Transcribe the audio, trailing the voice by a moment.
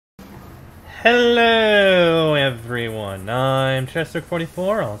Hello everyone, I'm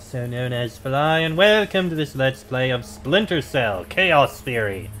Chester44, also known as Fly, and welcome to this Let's Play of Splinter Cell Chaos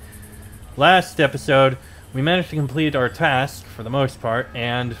Theory. Last episode, we managed to complete our task, for the most part,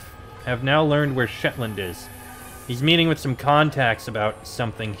 and have now learned where Shetland is. He's meeting with some contacts about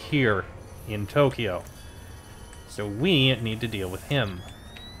something here in Tokyo. So we need to deal with him.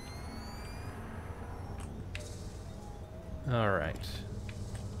 Alright.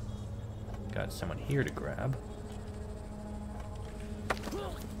 Got someone here to grab.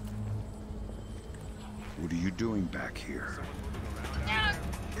 What are you doing back here?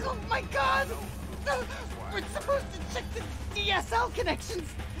 Oh my god! We're supposed to check the DSL connections.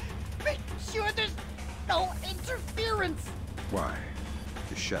 Make sure there's no interference. Why?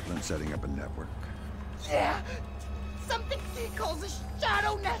 Is Shetland setting up a network? Yeah! Something he calls a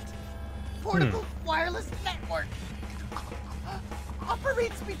shadow net. Portable wireless network.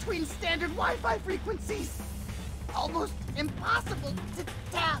 Operates between standard Wi-Fi frequencies. Almost impossible to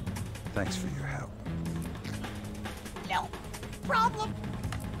tap. Thanks for your help. No problem.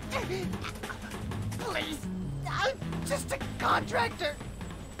 Please, I'm just a contractor.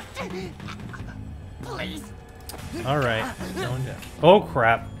 Please. Alright, going down. Oh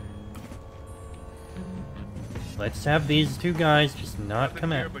crap. Let's have these two guys just not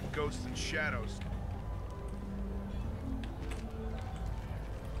come out. But ghosts and shadows.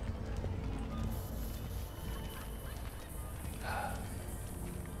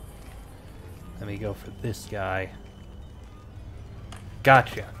 Let me go for this guy.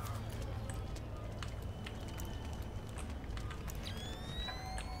 Gotcha.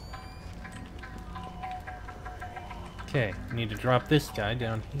 Okay, I need to drop this guy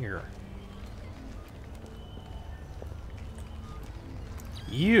down here.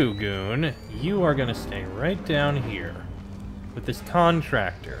 You, goon, you are gonna stay right down here with this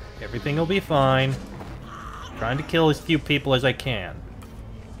contractor. Everything will be fine. I'm trying to kill as few people as I can.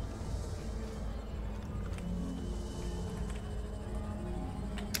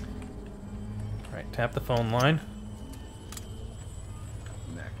 Alright, tap the phone line.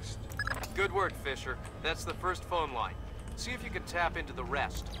 Next. Good work, Fisher. That's the first phone line. See if you can tap into the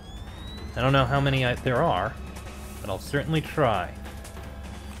rest. I don't know how many there are, but I'll certainly try.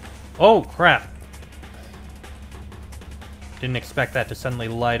 Oh, crap! Didn't expect that to suddenly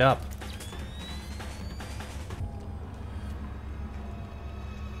light up.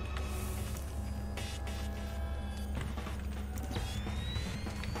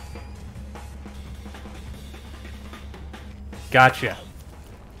 Gotcha.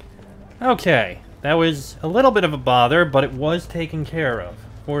 Okay, that was a little bit of a bother, but it was taken care of.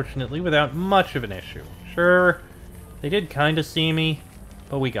 Fortunately, without much of an issue. Sure, they did kind of see me,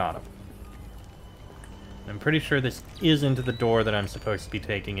 but we got them. I'm pretty sure this isn't the door that I'm supposed to be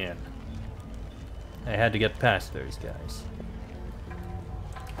taking in. I had to get past those guys.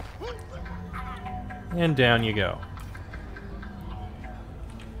 And down you go.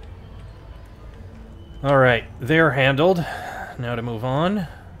 Alright, they're handled. Now to move on.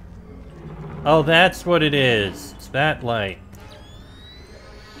 Oh, that's what it is. It's that light.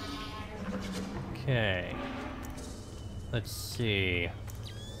 Okay. Let's see.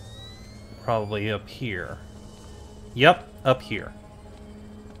 Probably up here. Yep, up here.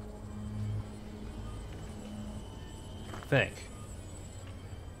 I think.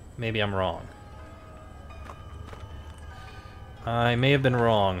 Maybe I'm wrong. I may have been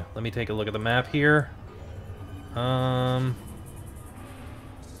wrong. Let me take a look at the map here.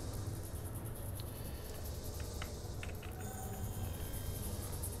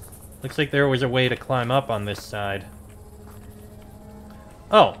 Looks like there was a way to climb up on this side.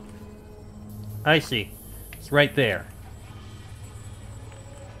 Oh! I see. It's right there.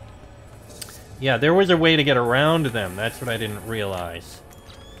 Yeah, there was a way to get around them. That's what I didn't realize.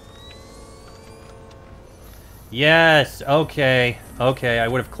 Yes! Okay. Okay, I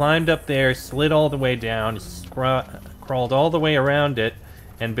would have climbed up there, slid all the way down, crawled all the way around it,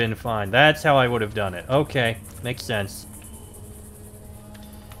 and been fine. That's how I would have done it. Okay. Makes sense.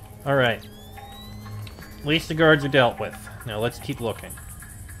 Alright. At least the guards are dealt with. Now let's keep looking.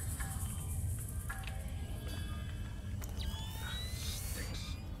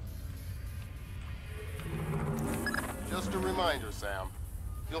 Just a reminder, Sam.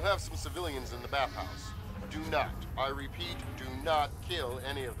 You'll have some civilians in the bathhouse. Do not, I repeat, do not kill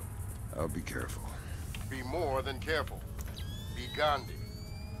any of them. I'll be careful. Be more than careful. Be Gandhi.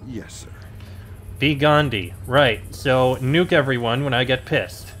 Yes, sir. Be Gandhi. Right. So, nuke everyone when I get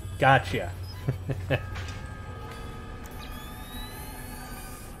pissed. Gotcha.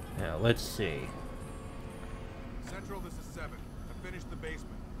 Now, let's see. Central, this is 7. I finished the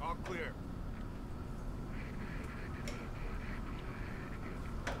basement. All clear.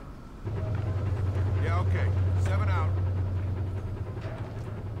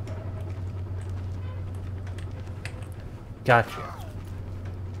 Gotcha.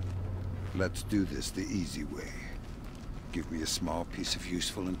 Let's do this the easy way. Give me a small piece of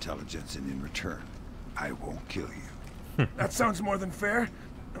useful intelligence, and in return, I won't kill you. That sounds more than fair.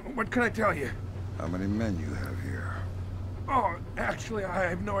 What can I tell you? How many men you have here? Oh, actually, I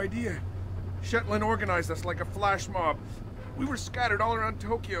have no idea. Shetland organized us like a flash mob. We were scattered all around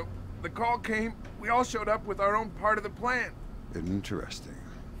Tokyo. The call came, we all showed up with our own part of the plan. Interesting.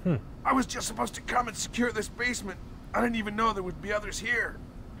 I was just supposed to come and secure this basement. I didn't even know there would be others here.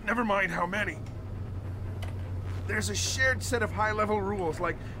 Never mind how many. There's a shared set of high-level rules,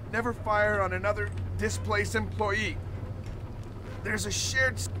 like never fire on another displaced employee. There's a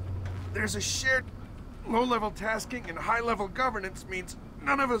shared low-level tasking, and high-level governance means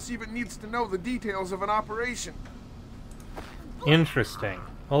none of us even needs to know the details of an operation. Interesting.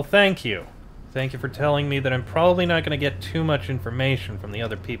 Well, thank you. Thank you for telling me that I'm probably not going to get too much information from the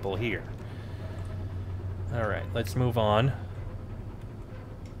other people here. Alright, let's move on.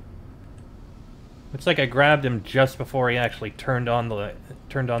 Looks like I grabbed him just before he actually turned on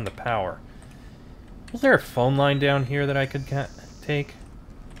the power. Is there a phone line down here that I could take?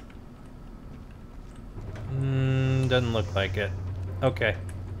 Doesn't look like it. Okay.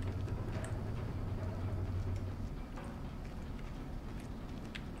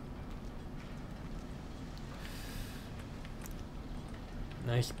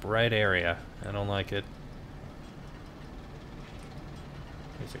 Nice bright area. I don't like it.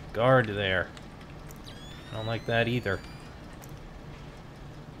 There's a guard there. I don't like that either.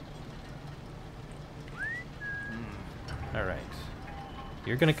 Alright.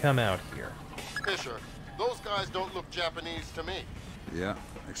 You're gonna come out here. Fisher, those guys don't look Japanese to me. Yeah,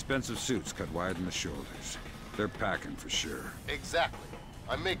 expensive suits cut wide in the shoulders. They're packing for sure. Exactly.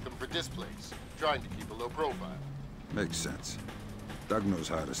 I make them for displays, trying to keep a low profile. Makes sense. Doug knows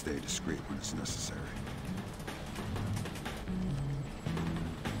how to stay discreet when it's necessary.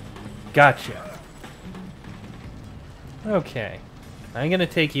 Gotcha. Okay. I'm gonna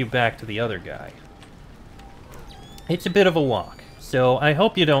take you back to the other guy. It's a bit of a walk, so I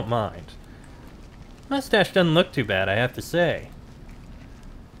hope you don't mind. Mustache doesn't look too bad, I have to say.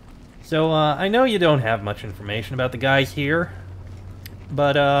 So, I know you don't have much information about the guys here,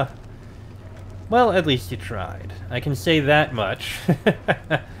 but, well, at least you tried. I can say that much.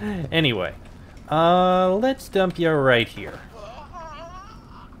 Anyway, let's dump you right here.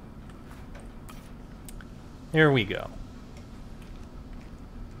 There we go.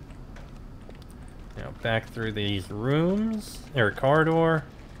 Now back through these rooms, or corridor,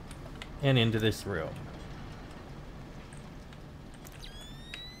 and into this room.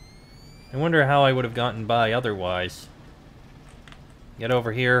 I wonder how I would have gotten by otherwise. Get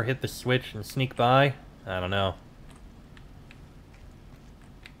over here, hit the switch, and sneak by? I don't know.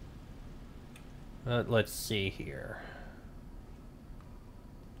 But let's see here.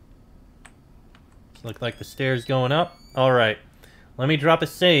 Look like the stairs going up. Alright. Let me drop a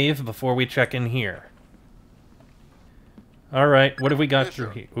save before we check in here. Alright, what have we got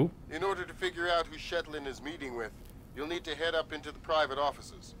Fisher, through here? Ooh. in order to figure out who Shetland is meeting with, you'll need to head up into the private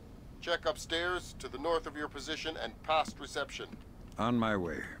offices. Check upstairs, to the north of your position, and past reception. On my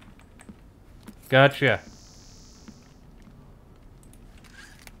way. Gotcha.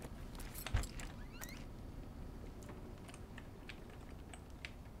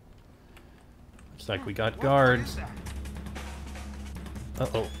 Looks like we got guards.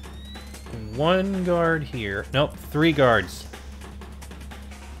 Uh-oh. One guard here. Nope, 3 guards.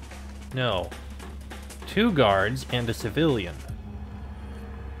 No. 2 guards and a civilian.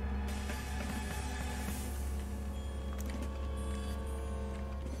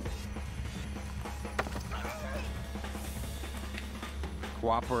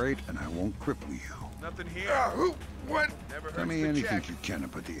 Cooperate, and I won't cripple you. Nothing here. Who? What? Never Tell me anything you can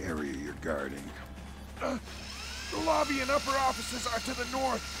about the area you're guarding. The lobby and upper offices are to the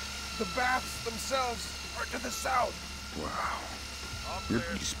north. The baths themselves are to the south. Wow. You're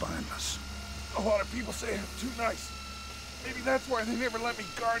pretty spineless. A lot of people say I'm too nice. Maybe that's why they never let me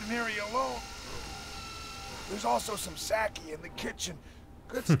guard an area alone. There's also some sake in the kitchen.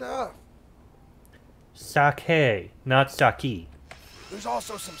 Good stuff. Sake, not sake. There's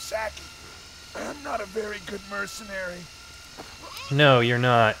also some sake. I'm not a very good mercenary. No, you're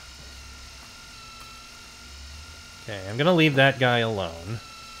not. Okay, I'm gonna leave that guy alone.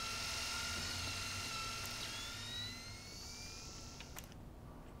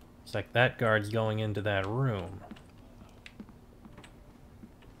 Looks like that guard's going into that room.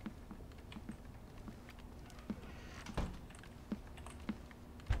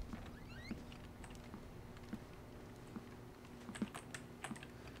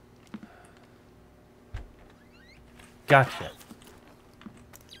 Gotcha.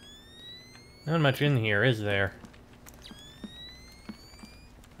 Not much in here, is there?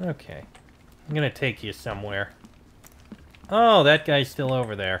 Okay. I'm gonna take you somewhere. Oh, that guy's still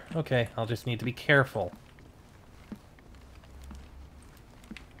over there. Okay, I'll just need to be careful.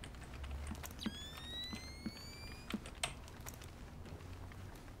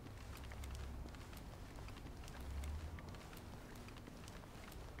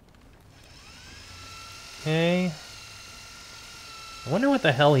 Okay. I wonder what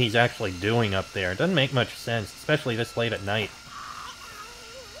the hell he's actually doing up there. It doesn't make much sense, especially this late at night.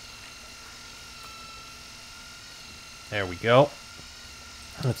 There we go.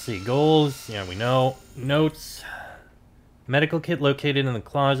 Let's see, goals. Yeah, we know. Notes. Medical kit located in the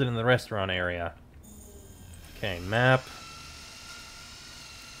closet in the restaurant area. Okay, map.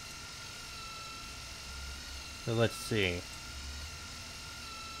 So let's see.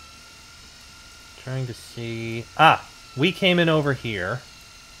 Trying to see... Ah! We came in over here.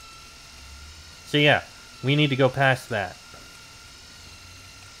 So yeah, we need to go past that.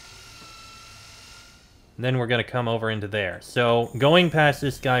 Then we're going to come over into there. So, going past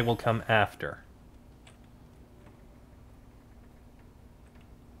this guy will come after.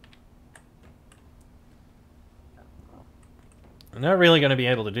 I'm not really going to be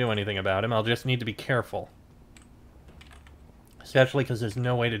able to do anything about him. I'll just need to be careful. Especially because there's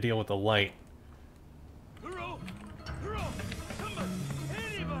no way to deal with the light.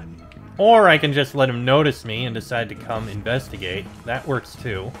 Or I can just let him notice me and decide to come investigate. That works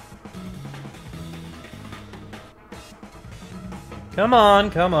too. Come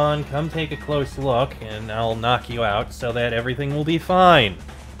on, come on, come take a close look, and I'll knock you out so that everything will be fine.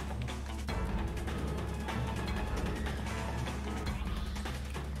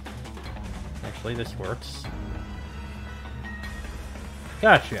 Actually, this works.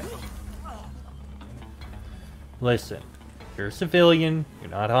 Gotcha. Listen, you're a civilian,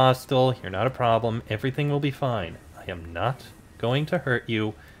 you're not hostile, you're not a problem, everything will be fine. I am not going to hurt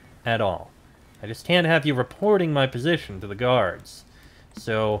you at all. I just can't have you reporting my position to the guards.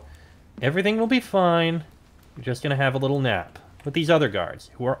 So, everything will be fine. You're just gonna have a little nap with these other guards,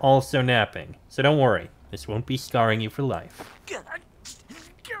 who are also napping. So don't worry, this won't be scarring you for life.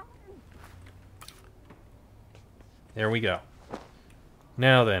 There we go.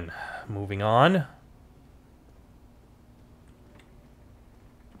 Now then, moving on.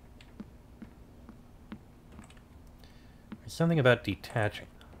 There's something about detaching.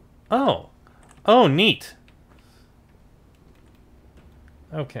 Oh! Oh, neat!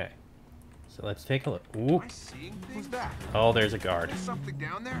 Okay. So let's take a look. Ooh. Am I seeing things? Who's that? Oh, there's a guard. There's something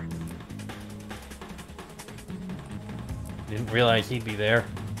down there? Didn't realize he'd be there.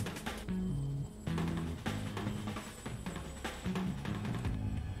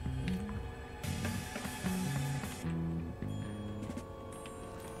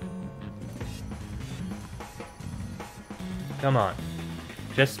 Come on.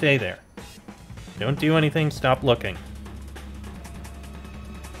 Just stay there. Don't do anything, stop looking.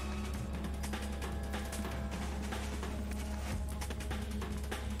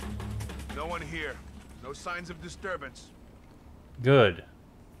 No one here. No signs of disturbance. Good.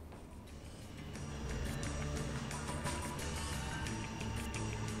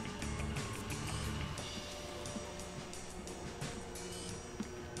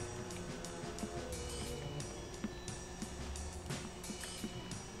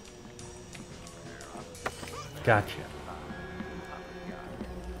 Gotcha.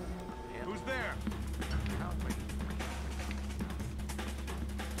 Who's there?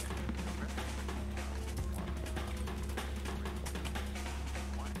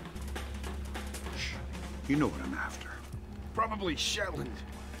 Shh. You know what I'm after. Probably Shetland.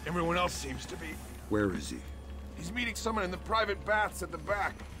 Everyone else seems to be. Where is he? He's meeting someone in the private baths at the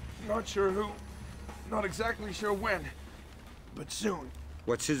back. Not sure who. Not exactly sure when. But soon.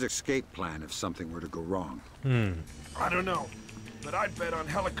 What's his escape plan if something were to go wrong? I don't know. But I'd bet on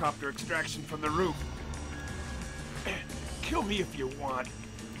helicopter extraction from the roof. Kill me if you want.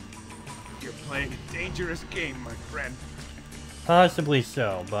 You're playing a dangerous game, my friend. Possibly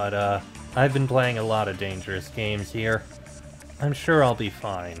so, but I've been playing a lot of dangerous games here. I'm sure I'll be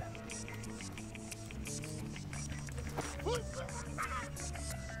fine.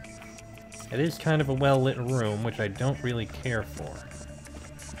 It is kind of a well-lit room, which I don't really care for.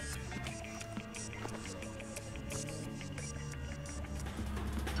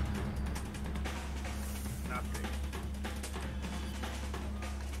 Nothing.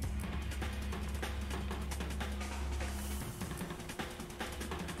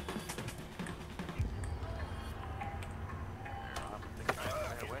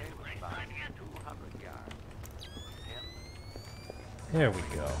 There we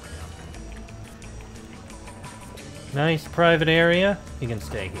go. Nice private area. You can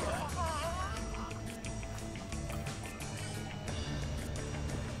stay here.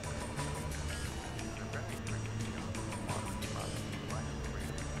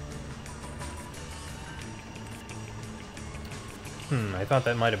 I thought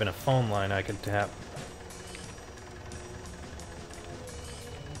that might have been a phone line I could tap.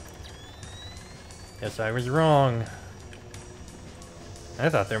 Guess I was wrong. I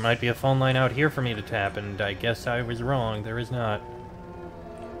thought there might be a phone line out here for me to tap, and I guess I was wrong. There is not.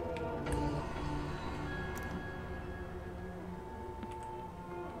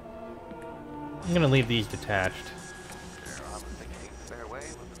 I'm gonna leave these detached.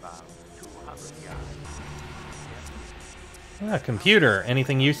 Ah, computer.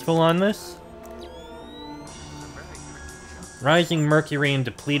 Anything useful on this? Rising mercury in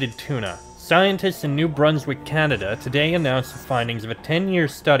depleted tuna. Scientists in New Brunswick, Canada, today announced the findings of a 10-year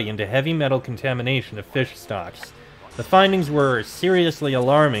study into heavy metal contamination of fish stocks. The findings were seriously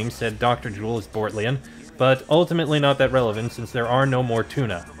alarming, said Dr. Jules Bortlian, but ultimately not that relevant since there are no more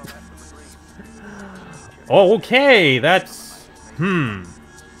tuna. Okay, that's...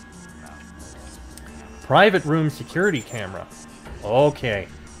 Private room security camera. Okay.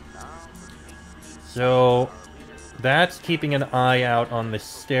 So, that's keeping an eye out on the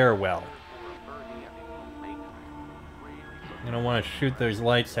stairwell. I'm gonna want to shoot those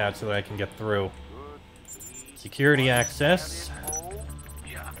lights out so that I can get through. Security access.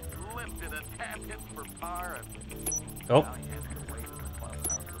 Oh.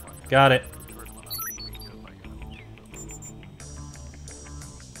 Got it.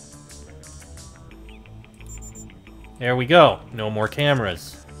 There we go. No more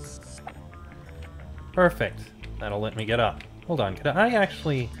cameras. Perfect. That'll let me get up. Hold on, could I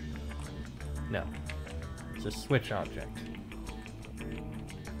actually... No. It's a switch object.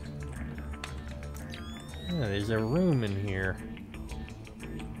 Yeah, there's a room in here.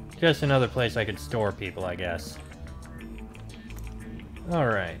 Just another place I could store people, I guess.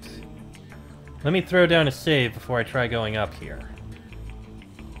 Alright. Let me throw down a save before I try going up here.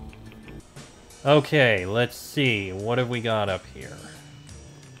 Okay, let's see. What have we got up here?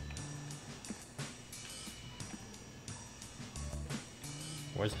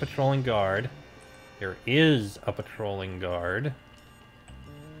 Where's the patrolling guard? There is a patrolling guard.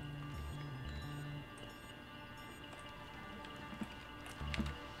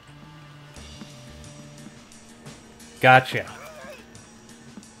 Gotcha.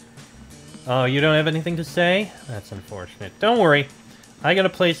 Oh, you don't have anything to say? That's unfortunate. Don't worry. I got a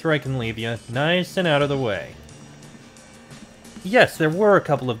place where I can leave you, nice and out of the way. Yes, there were a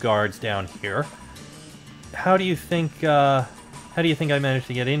couple of guards down here. How do you think I managed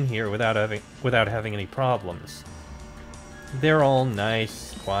to get in here without having any problems? They're all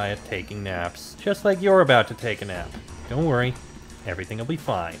nice, quiet, taking naps, just like you're about to take a nap. Don't worry, everything will be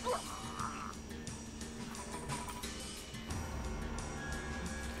fine.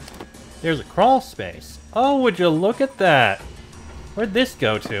 There's a crawl space. Oh, would you look at that? Where'd this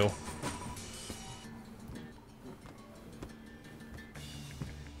go to?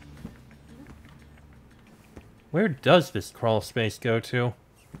 Where does this crawl space go to?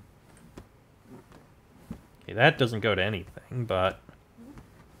 Okay, that doesn't go to anything, but...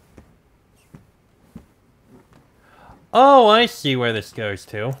 Oh, I see where this goes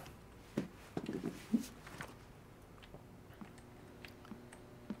to.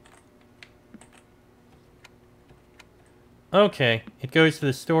 Okay, it goes to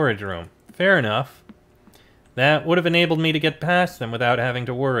the storage room. Fair enough. That would have enabled me to get past them without having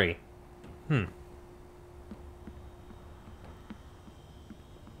to worry.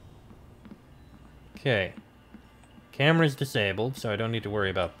 Okay. Camera's disabled, so I don't need to worry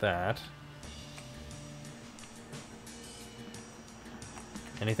about that.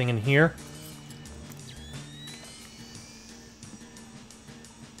 Anything in here?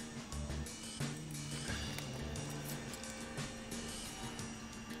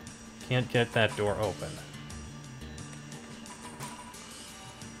 Can't get that door open.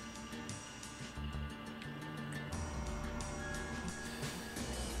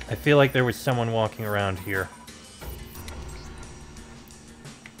 I feel like there was someone walking around here.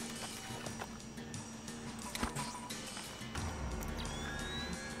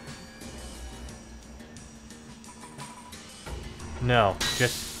 No,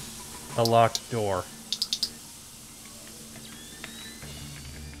 just a locked door.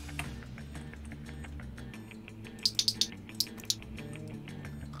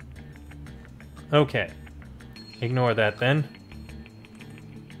 Okay. Ignore that then.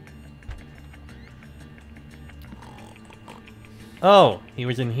 Oh, he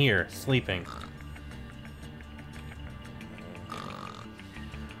was in here, sleeping.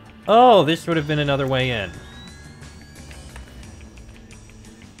 Oh, this would have been another way in.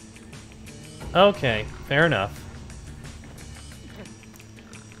 Okay, fair enough.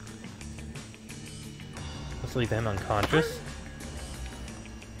 Let's leave him unconscious.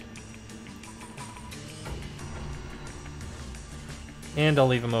 And I'll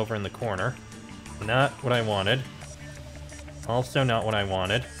leave him over in the corner. Not what I wanted. Also not what I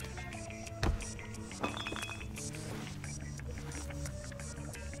wanted.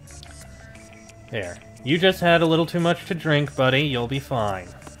 There. You just had a little too much to drink, buddy. You'll be fine.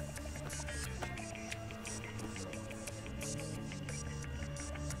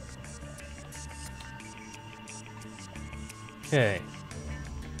 Okay.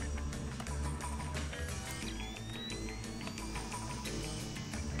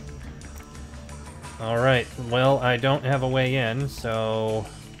 Alright, well, I don't have a way in, so...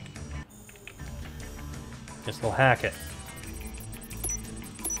 guess we'll hack it.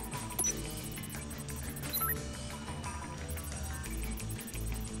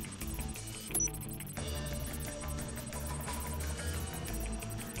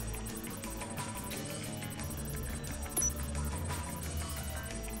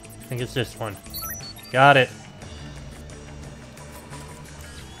 I think it's this one. Got it.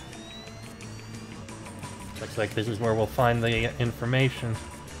 Looks like this is where we'll find the information.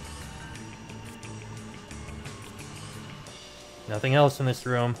 Nothing else in this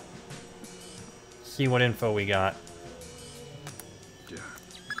room. See what info we got. Yeah.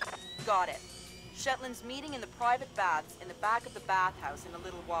 Got it. Shetland's meeting in the private baths in the back of the bathhouse in a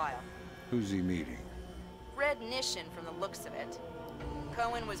little while. Who's he meeting? Red Nishin from the looks of it.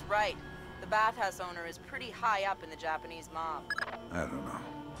 Cohen was right. The bathhouse owner is pretty high up in the Japanese mob. I don't know.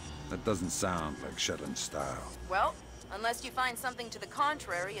 That doesn't sound like Shetland style. Well, unless you find something to the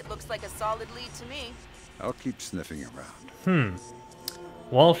contrary, it looks like a solid lead to me. I'll keep sniffing around.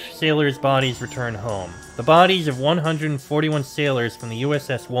 Walsh sailors' bodies return home. The bodies of 141 sailors from the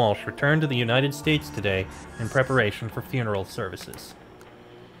USS Walsh returned to the United States today in preparation for funeral services.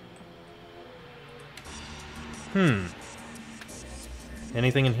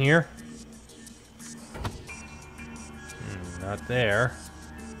 Anything in here? Not there.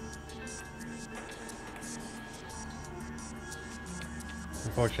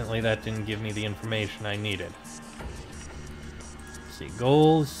 Unfortunately, that didn't give me the information I needed. Let's see,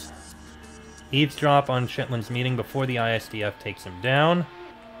 goals. Eavesdrop on Shetland's meeting before the ISDF takes him down.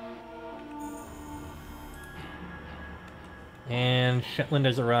 And Shetland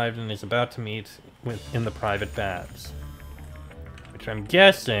has arrived and is about to meet in the private baths. Which I'm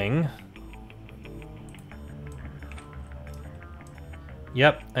guessing...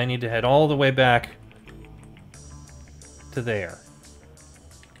 Yep, I need to head all the way back to there.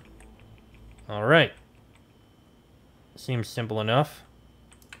 Alright. Seems simple enough.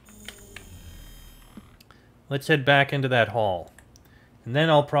 Let's head back into that hall. And then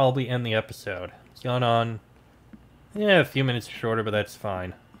I'll probably end the episode. It's gone on... yeah, a few minutes shorter, but that's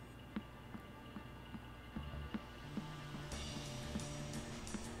fine.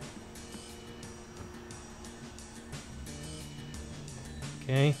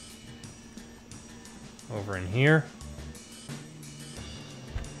 Okay. Over in here.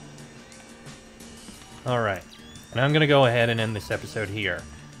 Alright. And I'm going to go ahead and end this episode here.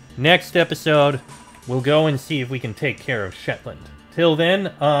 Next episode, we'll go and see if we can take care of Shetland. Till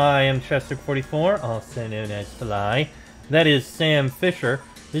then, I am Chester44, also known as Fly. That is Sam Fisher.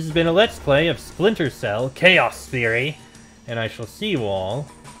 This has been a Let's Play of Splinter Cell Chaos Theory. And I shall see you all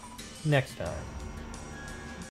next time.